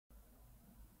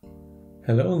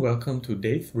Hello and welcome to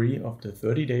day 3 of the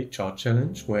 30-day chart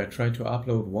challenge, where I try to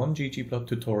upload one ggplot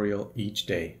tutorial each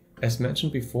day. As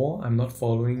mentioned before, I'm not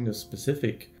following the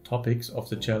specific topics of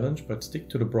the challenge, but stick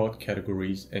to the broad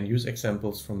categories and use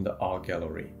examples from the R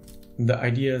gallery. The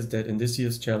idea is that in this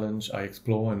year's challenge I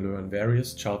explore and learn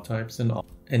various chart types in R,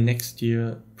 and next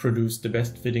year produce the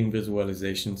best fitting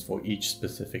visualizations for each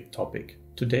specific topic.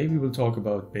 Today we will talk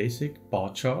about basic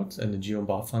bar charts and the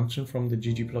geobar function from the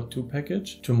ggplot2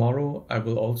 package. Tomorrow I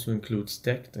will also include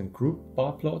stacked and grouped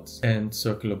bar plots and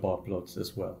circular bar plots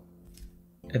as well.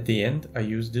 At the end, I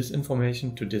use this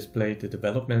information to display the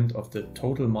development of the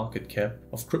total market cap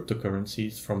of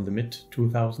cryptocurrencies from the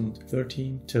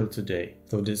mid-2013 till today,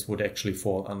 though this would actually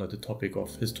fall under the topic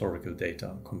of historical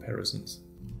data comparisons.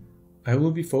 I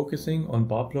will be focusing on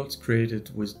bar plots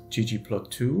created with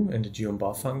ggplot2 and the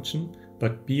geobar function,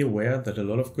 but be aware that a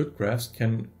lot of good graphs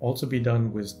can also be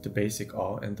done with the basic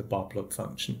R and the bar plot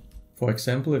function. For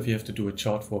example, if you have to do a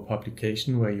chart for a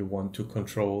publication where you want to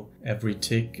control every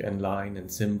tick and line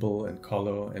and symbol and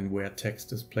color and where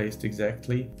text is placed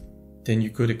exactly, then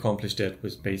you could accomplish that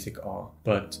with basic R,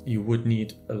 but you would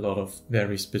need a lot of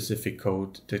very specific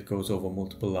code that goes over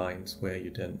multiple lines where you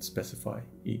then specify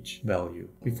each value.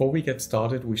 Before we get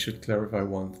started, we should clarify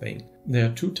one thing. There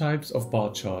are two types of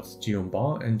bar charts,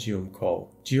 geombar and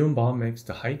geomcall. Geombar makes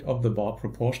the height of the bar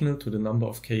proportional to the number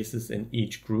of cases in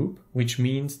each group, which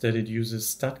means that it uses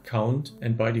stat count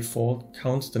and by default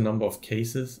counts the number of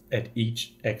cases at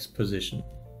each X position.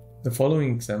 The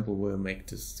following example will make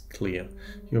this clear.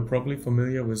 You're probably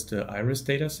familiar with the iris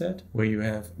dataset, where you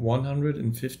have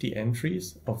 150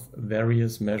 entries of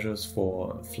various measures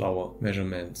for flower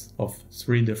measurements of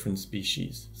 3 different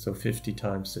species. So 50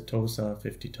 times setosa,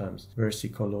 50 times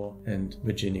versicolor, and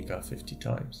virginica 50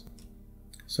 times.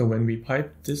 So when we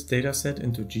pipe this dataset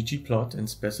into ggplot and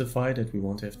specify that we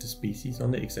want to have the species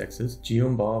on the x-axis,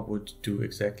 geombar would do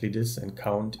exactly this and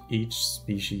count each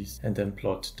species and then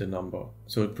plot the number.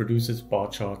 So it produces bar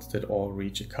charts that all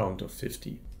reach a count of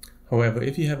 50. However,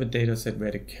 if you have a dataset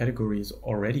where the category is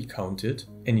already counted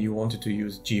and you wanted to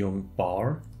use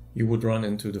geombar, you would run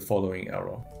into the following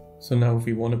error. So now if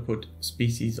we want to put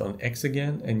species on X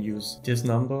again and use this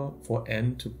number for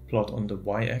N to plot on the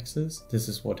Y-axis, this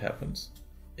is what happens.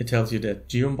 It tells you that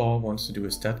geombar wants to do a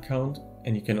stat count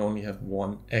and you can only have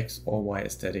one X or Y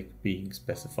aesthetic being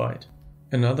specified.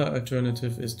 Another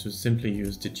alternative is to simply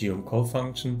use the geomcall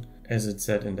function. As it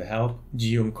said in the help,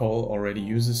 geomcall already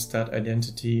uses stat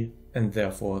identity and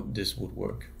therefore this would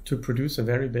work. To produce a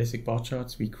very basic bar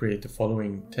charts, we create the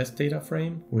following test data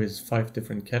frame with 5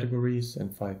 different categories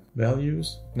and 5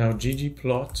 values. Now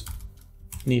ggplot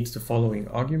needs the following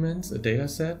arguments: a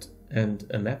dataset and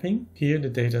a mapping. Here the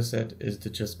dataset is the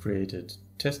just created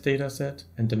test dataset,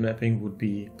 and the mapping would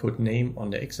be put name on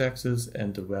the x-axis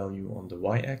and the value on the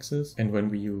y-axis. And when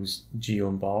we use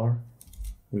geombar,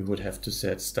 we would have to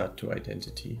set stat to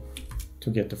identity to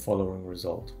get the following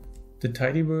result. The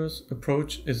tidyverse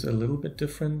approach is a little bit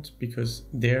different because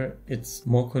there it's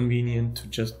more convenient to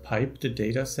just pipe the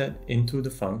dataset into the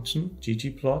function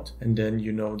ggplot, and then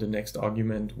you know the next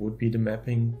argument would be the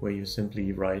mapping, where you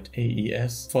simply write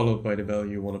AES followed by the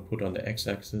value you want to put on the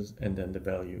x-axis and then the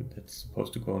value that's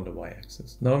supposed to go on the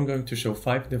y-axis. Now I'm going to show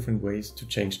 5 different ways to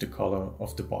change the color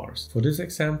of the bars. For this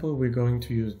example, we're going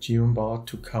to use geombar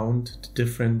to count the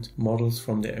different models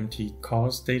from the empty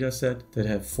cars dataset that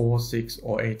have 4, 6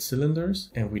 or 8 cylinders.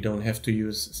 And we don't have to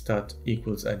use stat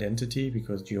equals identity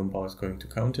because geombar is going to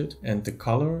count it. And the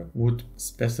color would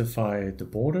specify the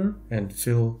border and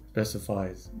fill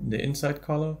specifies the inside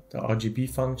color. The RGB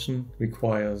function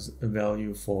requires a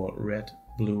value for red,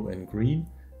 blue and green,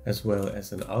 as well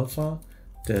as an alpha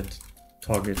that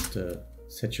targets the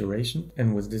saturation,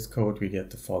 and with this code we get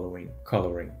the following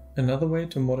coloring. Another way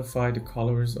to modify the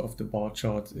colors of the bar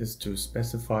charts is to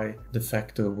specify the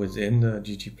factor within the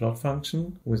ggplot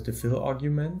function with the fill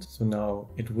argument. So now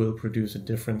it will produce a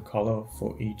different color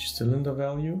for each cylinder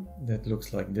value that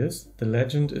looks like this. The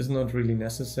legend is not really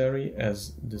necessary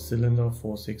as the cylinder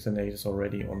 4, 6 and 8 is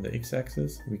already on the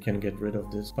x-axis. We can get rid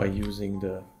of this by using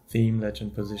the theme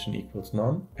legend position equals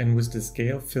none. And with the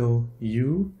scale fill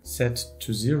U set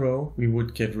to 0, we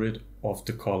would get rid of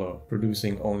the color,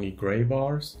 producing only gray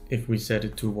bars. If we set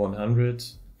it to 100,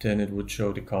 then it would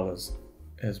show the colors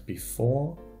as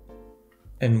before.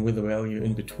 And with a value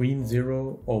in between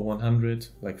 0 or 100,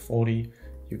 like 40,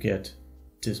 you get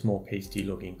this more pasty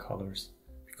looking colors,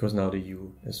 because now the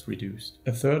U is reduced.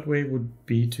 A third way would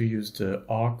be to use the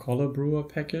R color brewer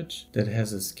package that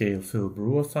has a scale fill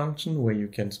brewer function where you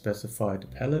can specify the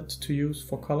palette to use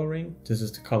for coloring. This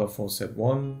is the color for set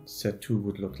 1, set 2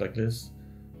 would look like this,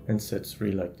 and set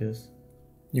 3 like this.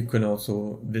 You can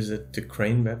also visit the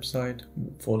Crane website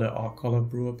for the R-Color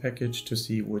Brewer package to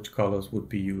see which colors would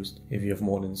be used if you have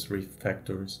more than 3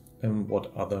 factors and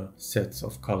what other sets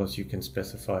of colors you can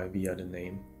specify via the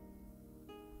name.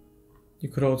 You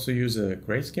could also use a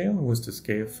grayscale with the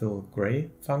scale fill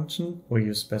gray function, where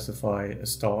you specify a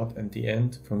start and the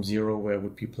end from 0 where it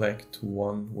would be black to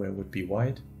 1 where it would be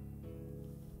white.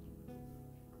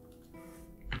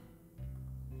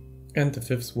 And the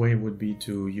 5th way would be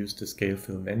to use the scale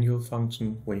fill manual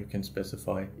function, where you can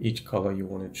specify each color you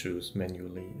want to choose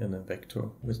manually in a vector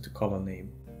with the color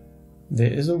name.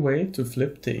 There is a way to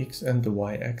flip the X and the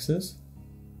Y axis.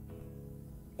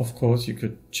 Of course, you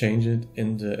could change it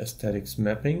in the aesthetics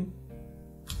mapping.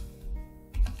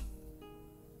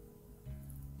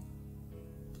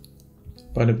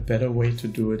 But a better way to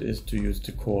do it is to use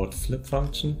the coord flip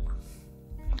function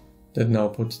that now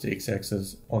puts the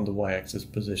x-axis on the y-axis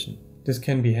position. This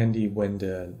can be handy when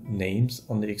the names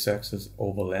on the x-axis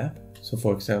overlap. So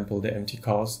for example, the empty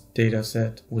cars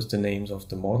dataset with the names of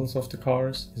the models of the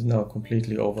cars is now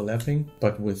completely overlapping,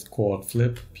 but with coord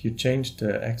flip you change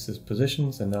the axis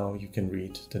positions and now you can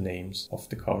read the names of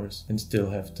the cars and still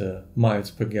have the miles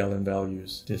per gallon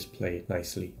values displayed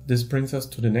nicely. This brings us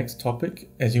to the next topic.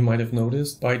 As you might have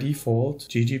noticed, by default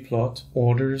ggplot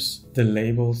orders the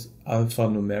labels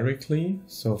alphanumerically,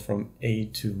 so from A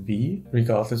to B,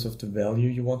 regardless of the value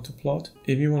you want to plot.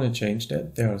 If you want to change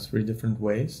that, there are 3 different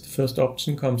ways. The first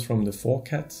option comes from the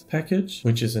forcats package,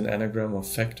 which is an anagram of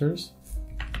factors.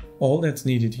 All that's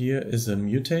needed here is a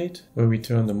mutate, where we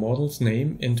turn the model's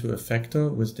name into a factor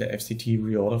with the fct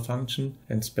reorder function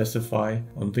and specify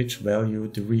on which value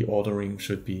the reordering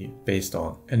should be based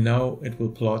on. And now it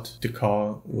will plot the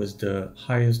car with the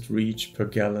highest reach per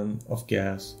gallon of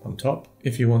gas on top.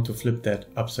 If you want to flip that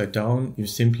upside down, you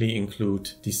simply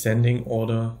include descending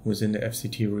order within the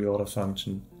fct reorder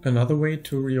function. Another way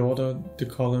to reorder the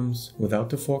columns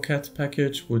without the forcats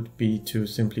package would be to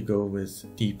simply go with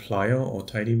dplyr or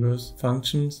tidyverse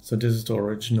functions. So this is the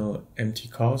original empty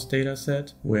cars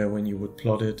dataset, where when you would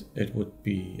plot it, it would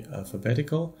be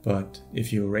alphabetical. But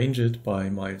if you arrange it by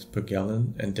miles per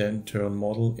gallon and then turn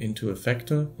model into a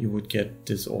factor, you would get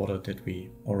this order that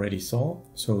we already saw.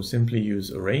 So simply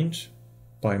use arrange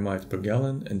by miles per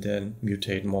gallon and then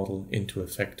mutate model into a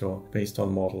factor based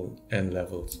on model and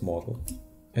levels model.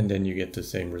 And then you get the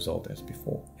same result as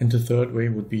before. And the third way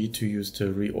would be to use the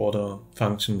reorder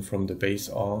function from the base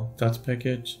R stats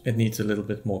package. It needs a little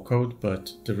bit more code,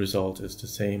 but the result is the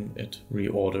same. It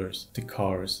reorders the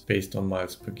cars based on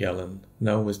miles per gallon,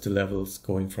 now with the levels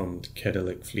going from the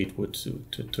Cadillac Fleetwood to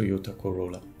Toyota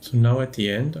Corolla. So now at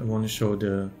the end, I want to show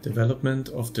the development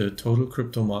of the total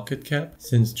crypto market cap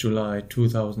since July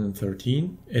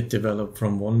 2013. It developed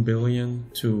from 1 billion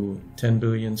to 10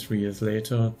 billion 3 years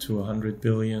later to 100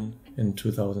 billion in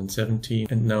 2017,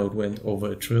 and now it went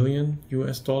over $1 trillion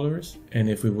US. And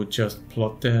if we would just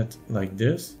plot that like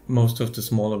this, most of the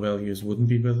smaller values wouldn't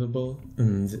be visible,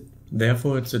 and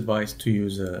therefore it's advised to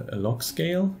use a log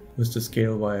scale with the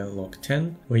scale via log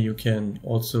 10, where you can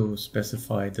also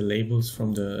specify the labels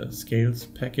from the scales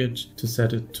package to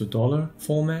set it to dollar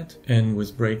format. And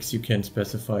with breaks you can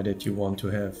specify that you want to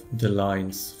have the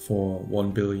lines for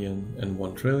 1 billion and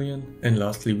 1 trillion. And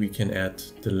lastly, we can add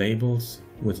the labels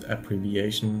with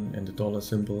abbreviation and the dollar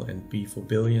symbol and B for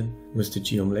billion with the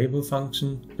geom label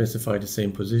function, specify the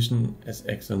same position as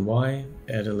X and Y,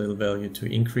 add a little value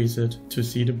to increase it to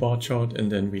see the bar chart,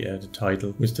 and then we add a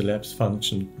title with the labs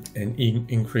function and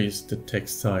increase the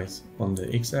text size on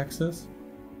the X-axis.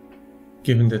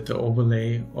 Given that the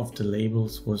overlay of the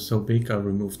labels was so big, I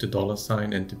removed the dollar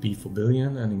sign and the B for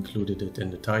billion and included it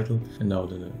in the title, and now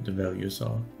the values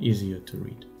are easier to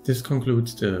read. This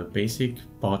concludes the basic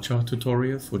bar chart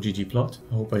tutorial for ggplot.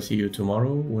 I hope I see you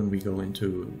tomorrow when we go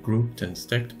into grouped and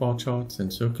stacked bar charts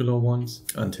and circular ones.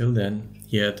 Until then,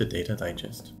 here at the Data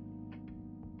Digest.